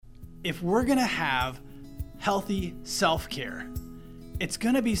if we're going to have healthy self-care, it's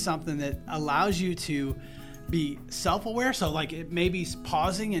going to be something that allows you to be self-aware. So like it may be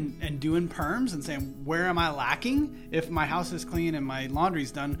pausing and doing perms and saying, where am I lacking? If my house is clean and my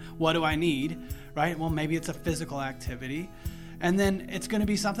laundry's done, what do I need? Right? Well, maybe it's a physical activity. And then it's going to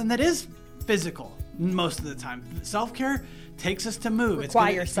be something that is physical most of the time. Self-care takes us to move.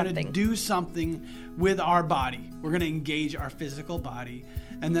 Requires it's going to do something with our body. We're going to engage our physical body.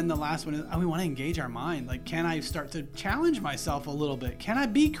 And then the last one is, we want to engage our mind. Like, can I start to challenge myself a little bit? Can I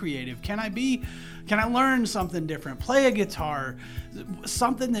be creative? Can I learn something different? Play a guitar?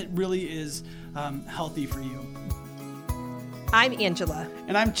 Something that really is healthy for you. I'm Angela.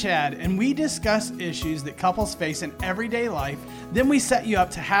 And I'm Chad, and we discuss issues that couples face in everyday life. Then we set you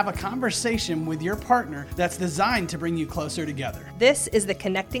up to have a conversation with your partner that's designed to bring you closer together. This is the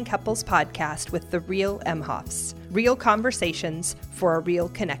Connecting Couples podcast with the real Emhoffs. Real conversations for a real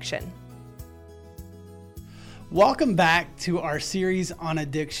connection. Welcome back to our series on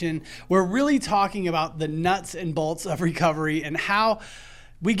addiction. We're really talking about the nuts and bolts of recovery and how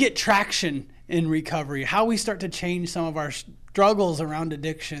we get traction in recovery, how we start to change some of our struggles around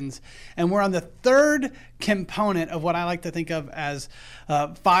addictions. And we're on the third component of what I like to think of as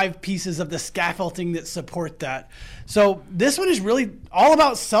 5 pieces of the scaffolding that support that. So this one is really all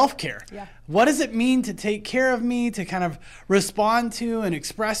about self-care. Yeah. What does it mean to take care of me, to kind of respond to and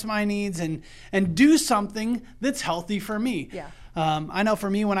express my needs and do something that's healthy for me? Yeah. I know for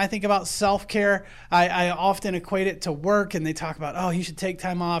me, when I think about self-care, I often equate it to work, and they talk about, oh, you should take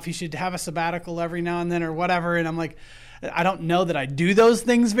time off. You should have a sabbatical every now and then or whatever. And I'm like, I don't know that I do those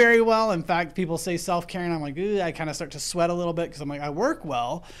things very well. In fact, people say self-care, and I'm like, I kind of start to sweat a little bit because I'm like, I work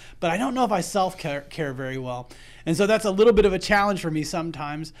well, but I don't know if I self-care very well. And so that's a little bit of a challenge for me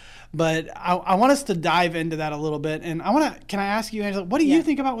sometimes. But I want us to dive into that a little bit. And can I ask you, Angela, what do you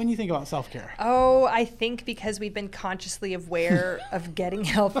think about when you think about self-care? Oh, I think because we've been consciously aware of getting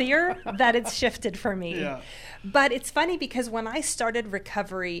healthier, that it's shifted for me. Yeah. But it's funny because when I started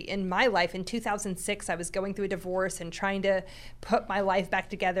recovery in my life in 2006, I was going through a divorce and trying to put my life back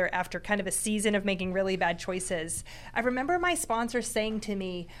together after kind of a season of making really bad choices. I remember my sponsor saying to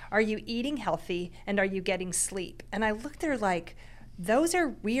me, are you eating healthy and are you getting sleep? And I looked there like, those are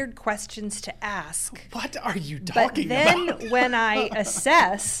weird questions to ask. What are you talking about? But then when I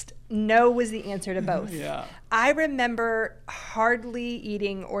assessed, no was the answer to both. Yeah. I remember hardly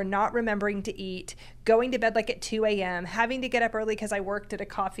eating or not remembering to eat, going to bed like at 2 a.m., having to get up early because I worked at a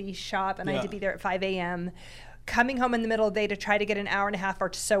coffee shop and I had to be there at 5 a.m., coming home in the middle of the day to try to get an hour and a half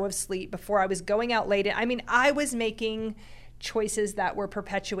or so of sleep before I was going out late. I mean, I was making choices that were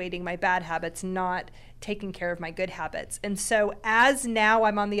perpetuating my bad habits, not taking care of my good habits. And so as now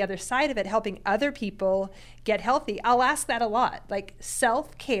I'm on the other side of it, helping other people get healthy, I'll ask that a lot. Like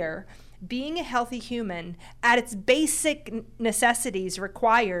self-care, being a healthy human at its basic necessities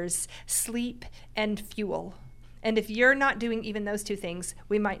requires sleep and fuel. And if you're not doing even those 2 things,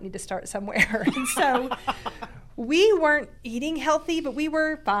 we might need to start somewhere. And so we weren't eating healthy, but we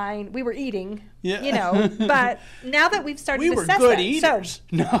were fine. We were eating, but now that we've started to assess good that, eaters.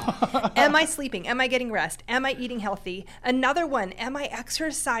 So am I sleeping? Am I getting rest? Am I eating healthy? Another one, am I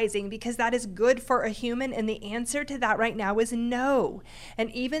exercising? Because that is good for a human. And the answer to that right now is no.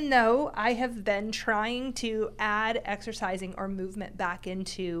 And even though I have been trying to add exercising or movement back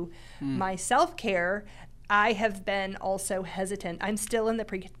into my self-care, I have been also hesitant. I'm still in the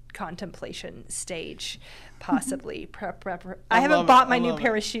pre-contemplation stage, possibly. I haven't bought my new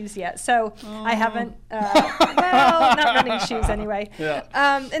pair of shoes yet, so I haven't, not running shoes anyway. Yeah.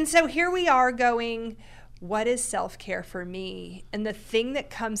 And so here we are going, what is self-care for me? And the thing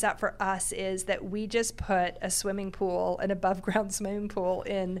that comes up for us is that we just put a swimming pool, an above-ground swimming pool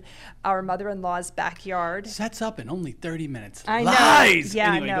in our mother-in-law's backyard. Sets up in only 30 minutes. I know. Lies!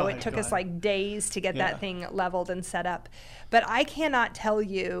 Yeah, Anyway, no, it took us like days to get that thing leveled and set up. But I cannot tell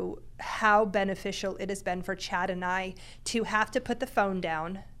you how beneficial it has been for Chad and I to have to put the phone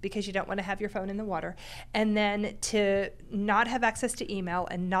down because you don't want to have your phone in the water, and then to not have access to email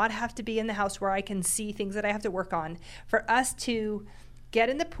and not have to be in the house where I can see things that I have to work on, for us to get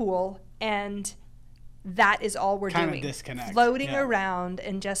in the pool and that is all we're kind doing. Of disconnect. Floating around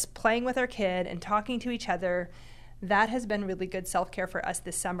and just playing with our kid and talking to each other. That has been really good self-care for us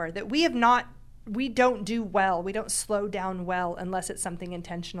this summer that we don't do well. We don't slow down well unless it's something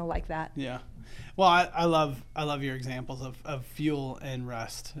intentional like that. Yeah. Well, I love your examples of fuel and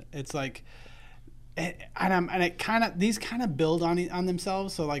rest. It's like these kind of build on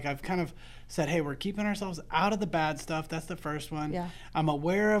themselves. So like I've kind of said, hey, we're keeping ourselves out of the bad stuff. That's the first one. Yeah. I'm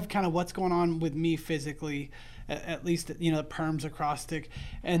aware of kind of what's going on with me physically, at least, the perm's acrostic.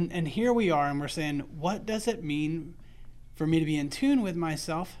 And here we are, and we're saying, what does it mean for me to be in tune with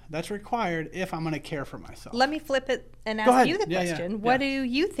myself? That's required if I'm going to care for myself. Let me flip it and ask you the question. Yeah. What do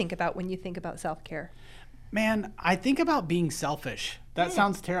you think about when you think about self-care? Man, I think about being selfish. That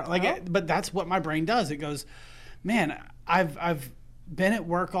sounds terrible. But that's what my brain does. It goes, man, I've been at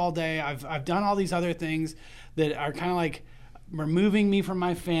work all day. I've done all these other things that are kind of like removing me from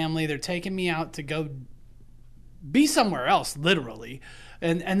my family. They're taking me out to go be somewhere else, literally.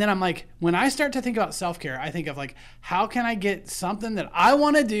 And then I'm like, when I start to think about self-care, I think of like, how can I get something that I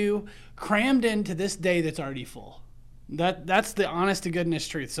want to do crammed into this day that's already full? That's the honest to goodness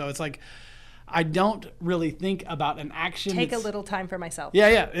truth. So it's like, I don't really think about an action. Take a little time for myself.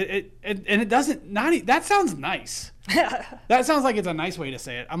 Yeah. And it doesn't, that sounds nice. That sounds like it's a nice way to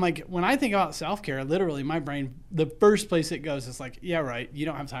say it. I'm like, when I think about self-care, literally my brain, the first place it goes is like, yeah, right. You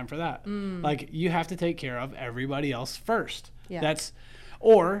don't have time for that. Like you have to take care of everybody else first. Yeah.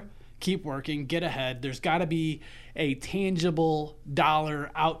 Or keep working, get ahead. There's got to be a tangible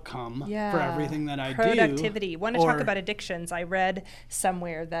dollar outcome for everything that I do. Productivity. Want to talk about addictions? I read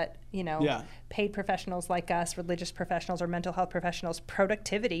somewhere that, paid professionals like us, religious professionals or mental health professionals,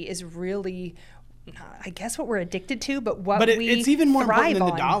 productivity is really, I guess, what we're addicted to, but it's even more important than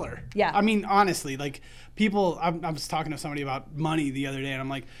the dollar. Yeah. I mean, honestly, like people, I was talking to somebody about money the other day, and I'm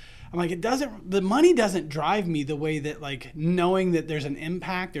like, the money doesn't drive me the way that like knowing that there's an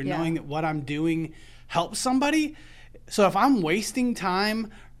impact or knowing that what I'm doing helps somebody. So if I'm wasting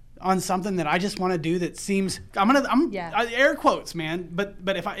time on something that I just want to do that seems, air quotes, man, but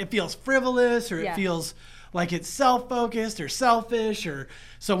if it feels frivolous or it feels like it's self-focused or selfish, or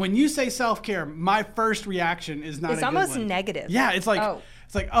so when you say self-care, my first reaction is not. It's almost negative. Yeah, it's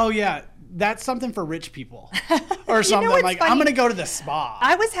like oh yeah, that's something for rich people or something. Like funny? I'm going to go to the spa.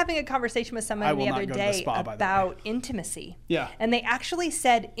 I was having a conversation with someone the other day about intimacy. Yeah. And they actually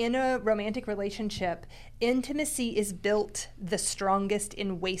said in a romantic relationship, intimacy is built the strongest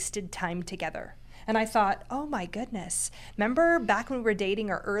in wasted time together. And I thought, oh my goodness. Remember back when we were dating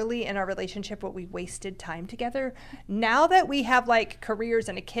or early in our relationship, what we wasted time together? Now that we have like careers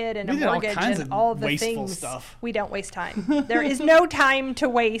and a kid and a mortgage and all the things, we don't waste time. There is no time to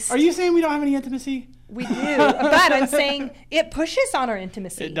waste. Are you saying we don't have any intimacy? We do, but I'm saying it pushes on our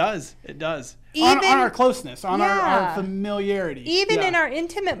intimacy. It does. Even, on our closeness, on our familiarity. Even in our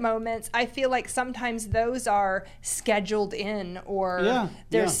intimate moments, I feel like sometimes those are scheduled in, or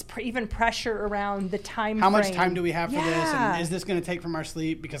there's even pressure around the time How much time do we have for this? And is this going to take from our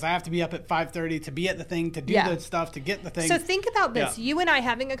sleep? Because I have to be up at 5:30 to be at the thing, to do the stuff, to get the thing. So think about this. You and I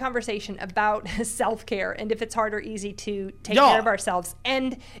having a conversation about self-care and if it's hard or easy to take care of ourselves.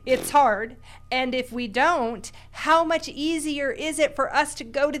 And it's hard. And if we don't, how much easier is it for us to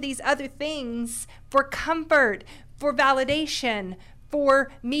go to these other things for comfort, for validation, for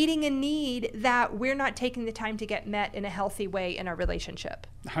meeting a need that we're not taking the time to get met in a healthy way in our relationship?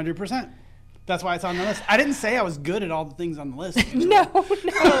 100%. That's why it's on the list. I didn't say I was good at all the things on the list. No.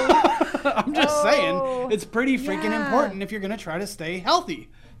 I'm just saying it's pretty freaking important if you're going to try to stay healthy.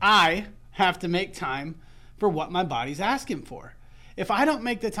 I have to make time for what my body's asking for. If I don't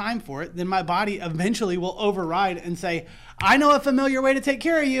make the time for it, then my body eventually will override and say, I know a familiar way to take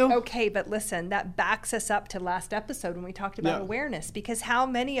care of you. Okay, but listen, that backs us up to last episode when we talked about awareness, because how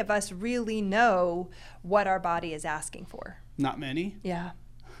many of us really know what our body is asking for? Not many. Yeah.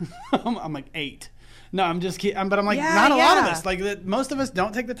 I'm like 8. No, I'm just kidding. But I'm like, not a lot of us. Like most of us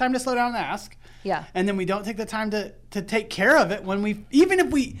don't take the time to slow down and ask. Yeah. And then we don't take the time to take care of it when even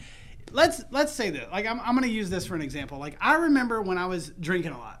if we... Let's say that. Like I'm going to use this for an example. Like I remember when I was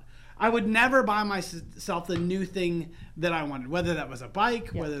drinking a lot, I would never buy myself the new thing that I wanted, whether that was a bike,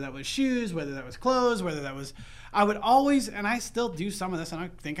 whether that was shoes, whether that was clothes, whether that was, I would always, and I still do some of this, and I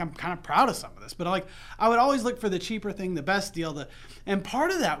think I'm kind of proud of some of this, but like I would always look for the cheaper thing, the best deal, and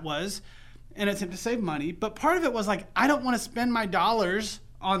part of that was an attempt to save money, but part of it was like, I don't want to spend my dollars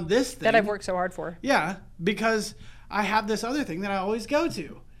on this thing that I've worked so hard for. Yeah, because I have this other thing that I always go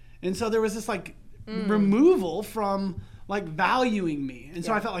to. And so there was this like removal from like valuing me. And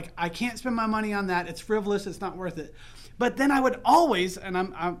so I felt like I can't spend my money on that. It's frivolous. It's not worth it. But then I would always, and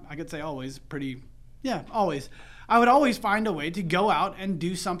I could say always always. I would always find a way to go out and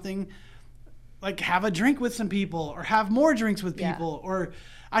do something like have a drink with some people or have more drinks with people. Or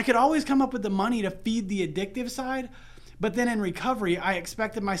I could always come up with the money to feed the addictive side. But then in recovery, I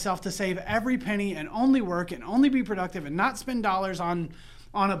expected myself to save every penny and only work and only be productive and not spend dollars on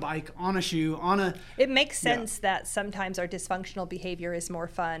on a bike, on a shoe, It makes sense that sometimes our dysfunctional behavior is more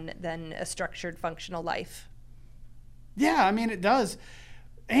fun than a structured, functional life. Yeah, I mean, it does.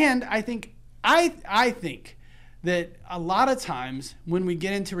 And I think that a lot of times when we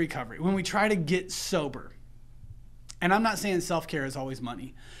get into recovery, when we try to get sober, and I'm not saying self-care is always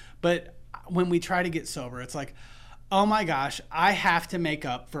money, but when we try to get sober, it's like, oh my gosh, I have to make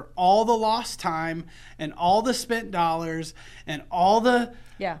up for all the lost time and all the spent dollars and all the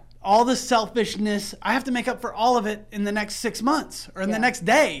selfishness. I have to make up for all of it in the next 6 months or in the next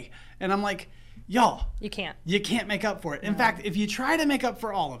day. And I'm like, y'all, you can't make up for it. In fact, if you try to make up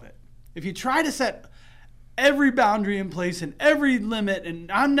for all of it, if you try to set every boundary in place and every limit, and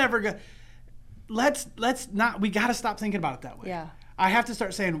I'm never going to, let's not, we got to stop thinking about it that way. Yeah. I have to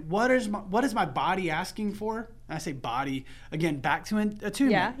start saying, what is my body asking for? And I say body, again, back to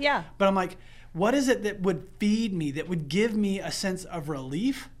attunement. Yeah. But I'm like, what is it that would feed me, that would give me a sense of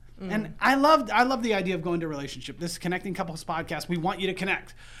relief? And I love the idea of going to a relationship. This Connecting Couples podcast, we want you to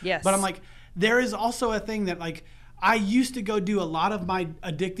connect. Yes. But I'm like, there is also a thing that, like, I used to go do a lot of my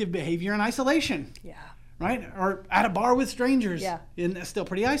addictive behavior in isolation. Yeah. Right? Or at a bar with strangers. Yeah. And still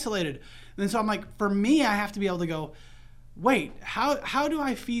pretty isolated. And so I'm like, for me, I have to be able to go, wait, how do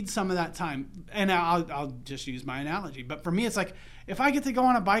I feed some of that time? And I'll just use my analogy. But for me, it's like, if I get to go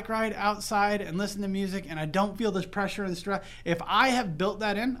on a bike ride outside and listen to music and I don't feel this pressure and stress, if I have built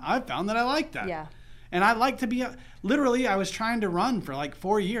that in, I've found that I like that. Yeah. And I like to be, literally, I was trying to run for like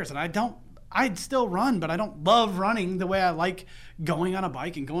 4 years, and I'd still run, but I don't love running the way I like going on a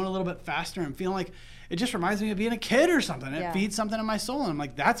bike and going a little bit faster and feeling like it just reminds me of being a kid or something. It feeds something in my soul. And I'm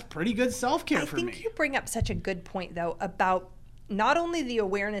like, that's pretty good self-care for me. I think you bring up such a good point, though, about not only the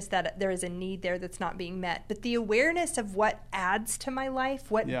awareness that there is a need there that's not being met, but the awareness of what adds to my life,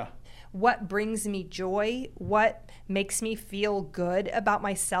 what brings me joy, what makes me feel good about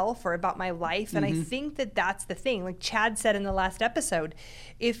myself or about my life. And I think that that's the thing. Like Chad said in the last episode,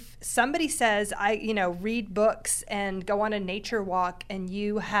 if somebody says, read books and go on a nature walk, and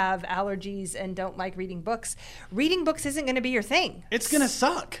you have allergies and don't like reading books isn't going to be your thing. It's going to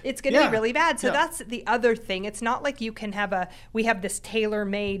suck. It's going to be really bad. So that's the other thing. It's not like you can we have this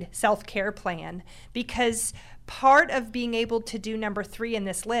tailor-made self-care plan, because part of being able to do number 3 in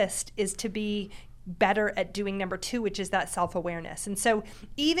this list is to be better at doing number 2, which is that self-awareness. And so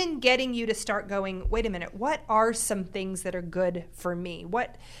even getting you to start going, wait a minute, what are some things that are good for me?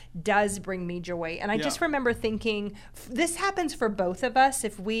 What does bring me joy? And I just remember thinking, this happens for both of us.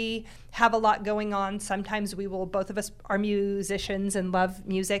 If we have a lot going on, sometimes both of us are musicians and love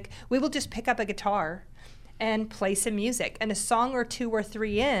music. We will just pick up a guitar and play some music. And a song or 2 or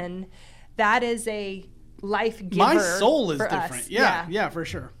 3 in, that is a life giver. My soul is different. Us. Yeah, for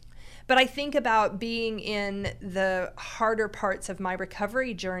sure. But I think about being in the harder parts of my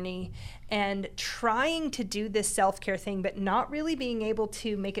recovery journey and trying to do this self-care thing, but not really being able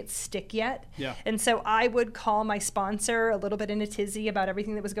to make it stick yet. Yeah. And so I would call my sponsor a little bit in a tizzy about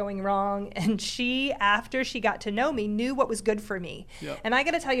everything that was going wrong. And she, after she got to know me, knew what was good for me. Yep. And I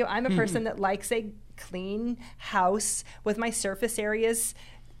got to tell you, I'm a person that likes a clean house with my surface areas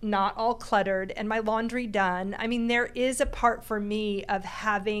not all cluttered and my laundry done. I mean, there is a part for me of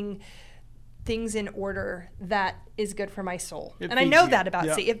having things in order that is good for my soul. And I know that about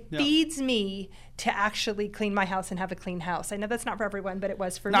Steve. It feeds me to actually clean my house and have a clean house. I know that's not for everyone, but it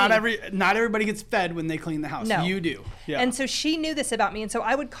was for me. Not everybody gets fed when they clean the house. No. You do. Yeah. And so she knew this about me. And so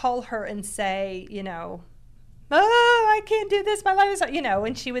I would call her and say, I can't do this. My life is,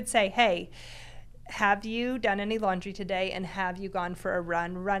 and she would say, hey, have you done any laundry today, and have you gone for a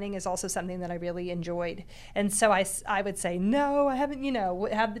run? Running is also something that I really enjoyed. And so I would say, no, I haven't,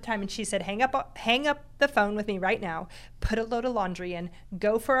 have the time. And she said, hang up the phone with me right now, put a load of laundry in,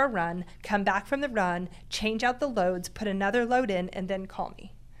 go for a run, come back from the run, change out the loads, put another load in, and then call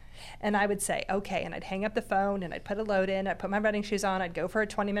me. And I would say, okay. And I'd hang up the phone and I'd put a load in, I'd put my running shoes on, I'd go for a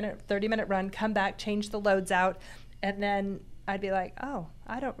 20-minute, 30-minute run, come back, change the loads out, and then I'd be like, oh,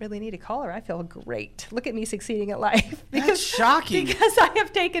 I don't really need a caller. I feel great. Look at me succeeding at life. That's shocking. Because I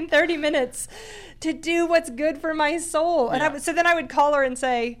have taken 30 minutes to do what's good for my soul. And so then I would call her and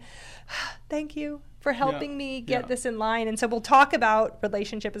say, thank you for helping me get this in line. And so we'll talk about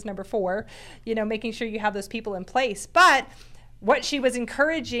relationship as number 4, making sure you have those people in place. But what she was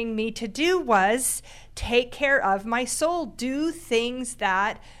encouraging me to do was take care of my soul, do things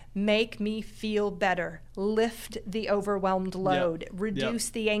that make me feel better, lift the overwhelmed load, reduce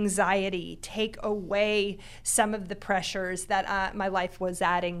the anxiety, take away some of the pressures that my life was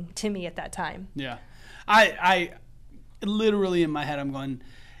adding to me at that time. Yeah. I literally in my head, I'm going,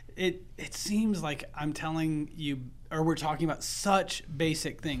 it seems like I'm telling you or we're talking about such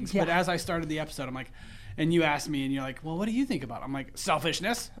basic things. Yeah. But as I started the episode, I'm like, and you asked me, and you're like, well, what do you think about it? I'm like,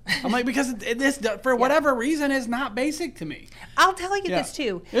 selfishness. I'm like, because this, for whatever reason, is not basic to me. I'll tell you this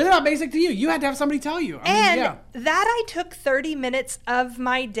too. It's not basic to you. You had to have somebody tell you. That I took 30 minutes of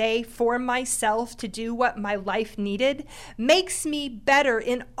my day for myself to do what my life needed makes me better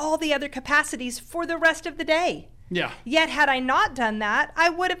in all the other capacities for the rest of the day. Yeah. Yet had I not done that, I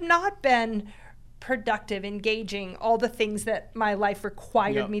would have not been productive, engaging, all the things that my life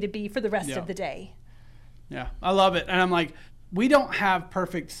required me to be for the rest of the day. Yeah, I love it. And I'm like, we don't have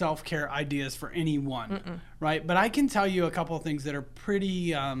perfect self-care ideas for anyone, right? But I can tell you a couple of things that are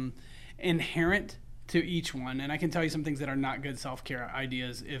pretty inherent to each one. And I can tell you some things that are not good self-care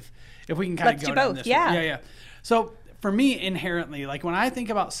ideas if we can kind of go down this. Yeah. So for me, inherently, like when I think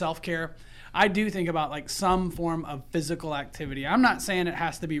about self-care, I do think about like some form of physical activity. I'm not saying it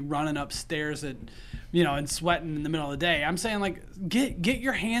has to be running upstairs and sweating in the middle of the day. I'm saying like get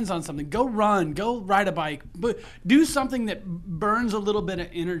your hands on something. Go run, go ride a bike, but do something that burns a little bit of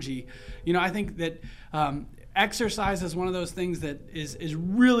energy. I think that exercise is one of those things that is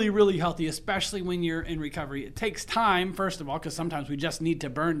really, really healthy, especially when you're in recovery. It takes time, first of all, because sometimes we just need to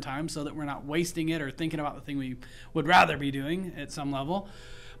burn time so that we're not wasting it or thinking about the thing we would rather be doing at some level.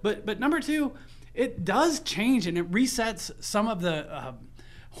 But number two, it does change and it resets some of the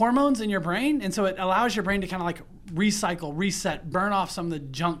hormones in your brain. And so it allows your brain to kind of like recycle, reset, burn off some of the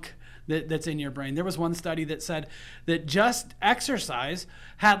junk that's in your brain. There was one study that said that just exercise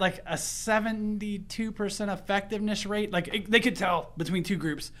had like a 72% effectiveness rate. Like they could tell between two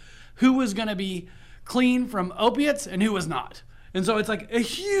groups who was going to be clean from opiates and who was not. And so it's like a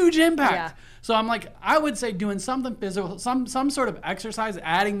huge impact. Yeah. So I'm like, I would say doing something physical, some sort of exercise,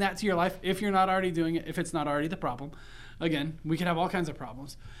 adding that to your life if you're not already doing it, if it's not already the problem. Again, we could have all kinds of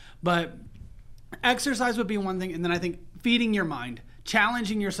problems. But exercise would be one thing. And then I think feeding your mind,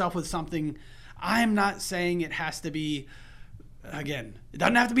 challenging yourself with something. I'm not saying it has to be, again, it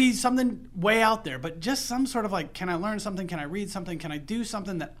doesn't have to be something way out there, but just some sort of like, can I learn something? Can I read something? Can I do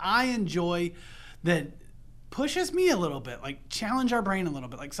something that I enjoy that pushes me a little bit, like challenge our brain a little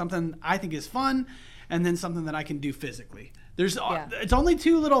bit, like something I think is fun and then something that I can do physically. It's only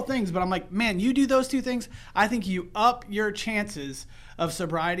two little things, but I'm like, man, you do those two things, I think you up your chances of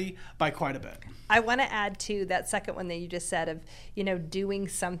sobriety by quite a bit. I want to add to that second one that you just said of, doing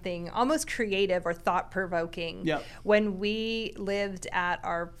something almost creative or thought-provoking. Yep. When we lived at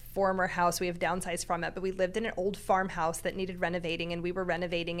our former house, we have downsized from it, but we lived in an old farmhouse that needed renovating, and we were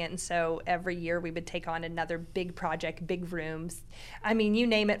renovating it. And so every year we would take on another big project, big rooms. I mean, you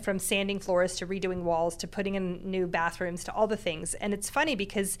name it, from sanding floors to redoing walls to putting in new bathrooms to all the things. And it's funny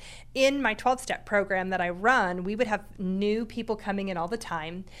because in my 12-step program that I run, we would have new people coming in all the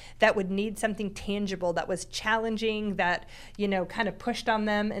time that would need something tangible that was challenging, that kind of pushed on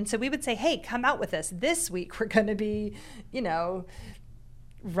them. And so we would say, hey, come out with us this week. We're going to be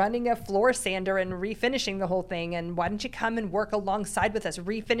running a floor sander and refinishing the whole thing, and why don't you come and work alongside with us?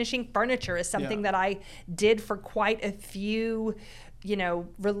 Refinishing furniture is something that I did for quite a few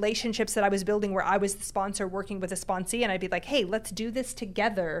relationships that I was building, where I was the sponsor working with a sponsee, and I'd be like, hey, let's do this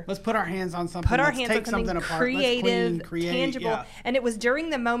together. Let's put our hands on something. Let's take something apart. Creative, Let's create, tangible. Yeah. And it was during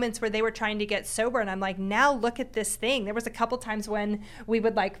the moments where they were trying to get sober, and I'm like, now look at this thing. There was a couple times when we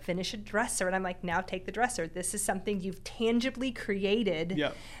would like finish a dresser, and I'm like, now take the dresser. This is something you've tangibly created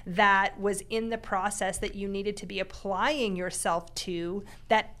that was in the process that you needed to be applying yourself to,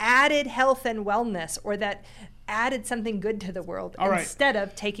 that added health and wellness, or that added something good to the world instead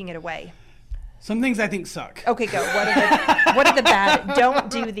of taking it away. Some things I think suck. Okay, go. What are the bad? Don't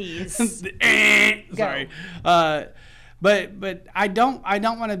do these. Sorry. But I don't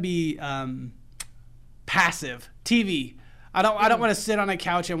want to be passive. TV. I don't want to sit on a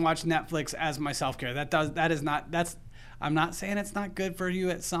couch and watch Netflix as my self-care. I'm not saying it's not good for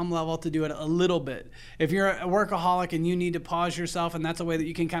you at some level to do it a little bit. If you're a workaholic and you need to pause yourself and that's a way that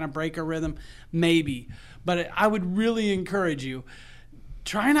you can kind of break a rhythm, maybe. But I would really encourage you,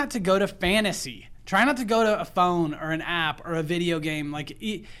 try not to go to fantasy. Try not to go to a phone or an app or a video game. Like,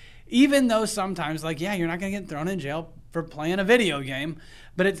 even though sometimes, like, yeah, you're not going to get thrown in jail for playing a video game,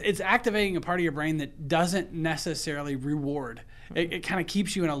 but it's activating a part of your brain that doesn't necessarily reward. It kind of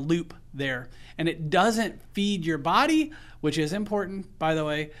keeps you in a loop there. And it doesn't feed your body, which is important, by the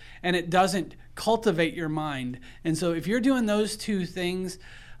way, and it doesn't cultivate your mind. And so if you're doing those two things,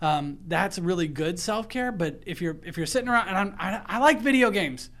 that's really good self-care. But if you're sitting around, and I like video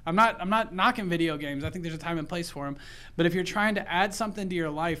games. I'm not knocking video games. I think there's a time and place for them. But if you're trying to add something to your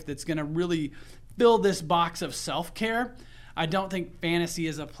life that's going to really fill this box of self-care, I don't think fantasy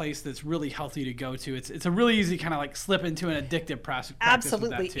is a place that's really healthy to go to. It's a really easy kind of like slip into an addictive practice. Absolutely.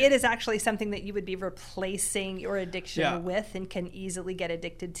 With that too. It is actually something that you would be replacing your addiction with and can easily get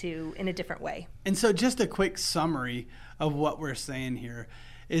addicted to in a different way. And so just a quick summary of what we're saying here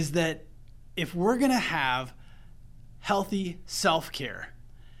is that if we're going to have healthy self-care,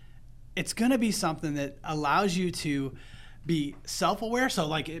 it's going to be something that allows you to be self-aware. So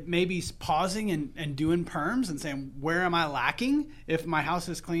like it may be pausing and doing perms and saying, where am I lacking? If my house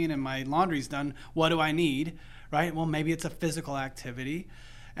is clean and my laundry's done, what do I need? Right? Well, maybe it's a physical activity.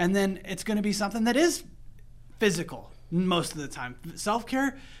 And then it's going to be something that is physical most of the time.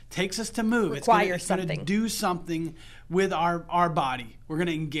 Self-care takes us to move. It's going to do something with our body. We're going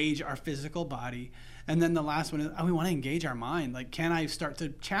to engage our physical body. And then the last one is we want to engage our mind. Like, can I start to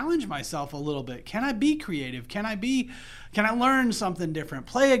challenge myself a little bit? Can I be creative? Can I learn something different?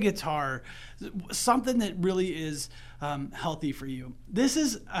 Play a guitar, something that really is healthy for you. This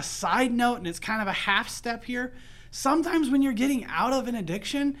is a side note, and it's kind of a half step here. Sometimes when you're getting out of an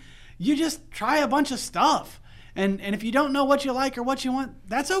addiction, you just try a bunch of stuff. And if you don't know what you like or what you want,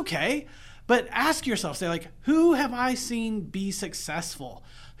 that's okay. But ask yourself, say like, who have I seen be successful?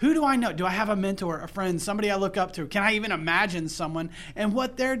 Who do I know? Do I have a mentor, a friend, somebody I look up to? Can I even imagine someone and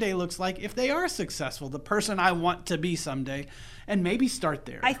what their day looks like if they are successful, the person I want to be someday, and maybe start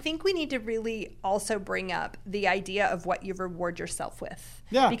there? I think we need to really also bring up the idea of what you reward yourself with.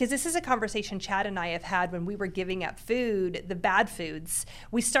 Yeah. Because this is a conversation Chad and I have had when we were giving up food, the bad foods.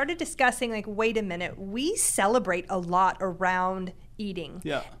 We started discussing like, wait a minute, we celebrate a lot around eating.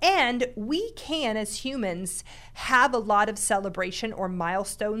 Yeah. And we can, as humans, have a lot of celebration or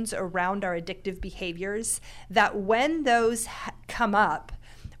milestones around our addictive behaviors that when those come up,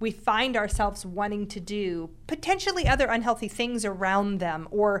 we find ourselves wanting to do potentially other unhealthy things around them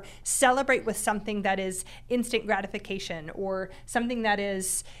or celebrate with something that is instant gratification or something that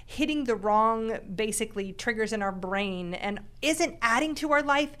is hitting the wrong, basically, triggers in our brain and isn't adding to our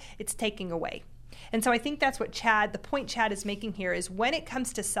life, it's taking away. And so I think that's what the point Chad is making here is when it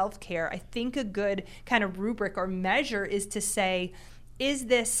comes to self-care, I think a good kind of rubric or measure is to say, is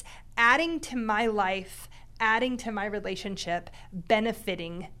this adding to my life, adding to my relationship,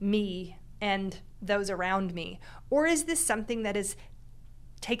 benefiting me and those around me? Or is this something that is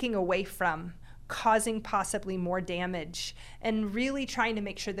taking away from, causing possibly more damage, and really trying to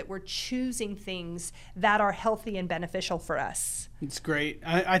make sure that we're choosing things that are healthy and beneficial for us? It's great.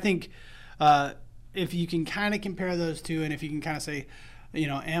 I think if you can kind of compare those two, and if you can kind of say,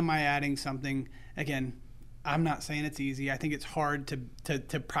 am I adding something? Again, I'm not saying it's easy. I think it's hard to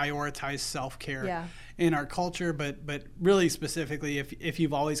prioritize self-care in our culture, but really specifically, if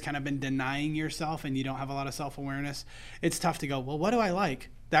you've always kind of been denying yourself and you don't have a lot of self-awareness, it's tough to go, well, what do I like?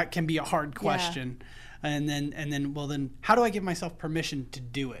 That can be a hard question. Yeah. And then how do I give myself permission to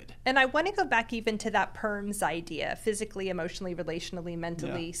do it? And I want to go back even to that PERMS idea, physically, emotionally, relationally,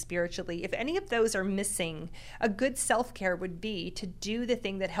 mentally, spiritually. If any of those are missing, a good self-care would be to do the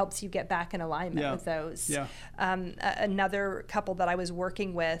thing that helps you get back in alignment with those. Yeah. Another couple that I was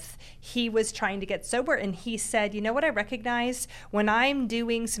working with, he was trying to get sober, and he said, you know what I recognize? When I'm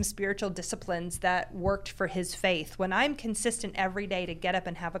doing some spiritual disciplines that worked for his faith, when I'm consistent every day to get up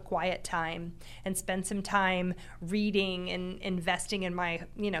and have a quiet time and spend some time reading and investing in my,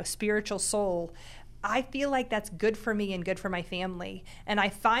 spiritual soul, I feel like that's good for me and good for my family. And I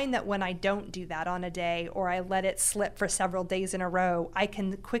find that when I don't do that on a day or I let it slip for several days in a row, I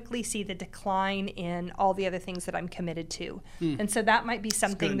can quickly see the decline in all the other things that I'm committed to. And so that might be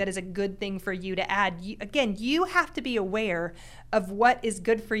something that is a good thing for you to add. You have to be aware of what is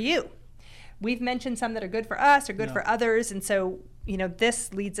good for you. We've mentioned some that are good for us or good for others. And so,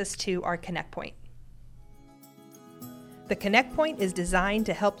 this leads us to our Connect Point. The Connect Point is designed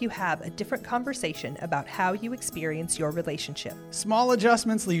to help you have a different conversation about how you experience your relationship. Small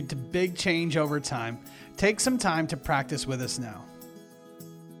adjustments lead to big change over time. Take some time to practice with us now.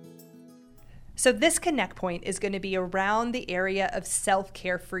 So this Connect Point is going to be around the area of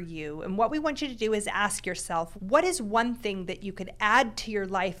self-care for you. And what we want you to do is ask yourself, what is one thing that you could add to your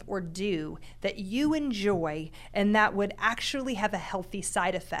life or do that you enjoy and that would actually have a healthy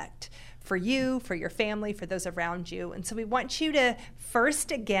side effect for you, for your family, for those around you? And so we want you to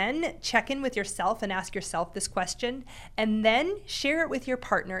first, again, check in with yourself and ask yourself this question, and then share it with your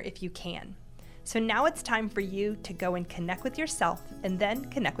partner if you can. So now it's time for you to go and connect with yourself and then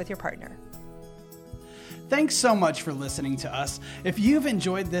connect with your partner. Thanks so much for listening to us. If you've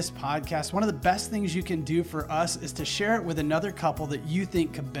enjoyed this podcast, one of the best things you can do for us is to share it with another couple that you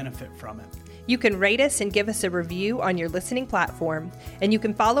think could benefit from it. You can rate us and give us a review on your listening platform, and you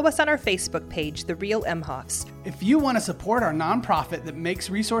can follow us on our Facebook page, The Real Emhoffs. If you want to support our nonprofit that makes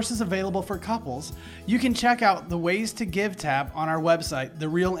resources available for couples, you can check out the Ways to Give tab on our website,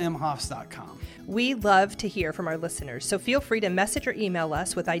 therealemhoffs.com. We love to hear from our listeners, so feel free to message or email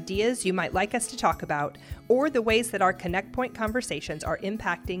us with ideas you might like us to talk about or the ways that our Connect Point conversations are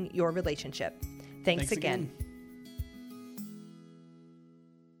impacting your relationship. Thanks again.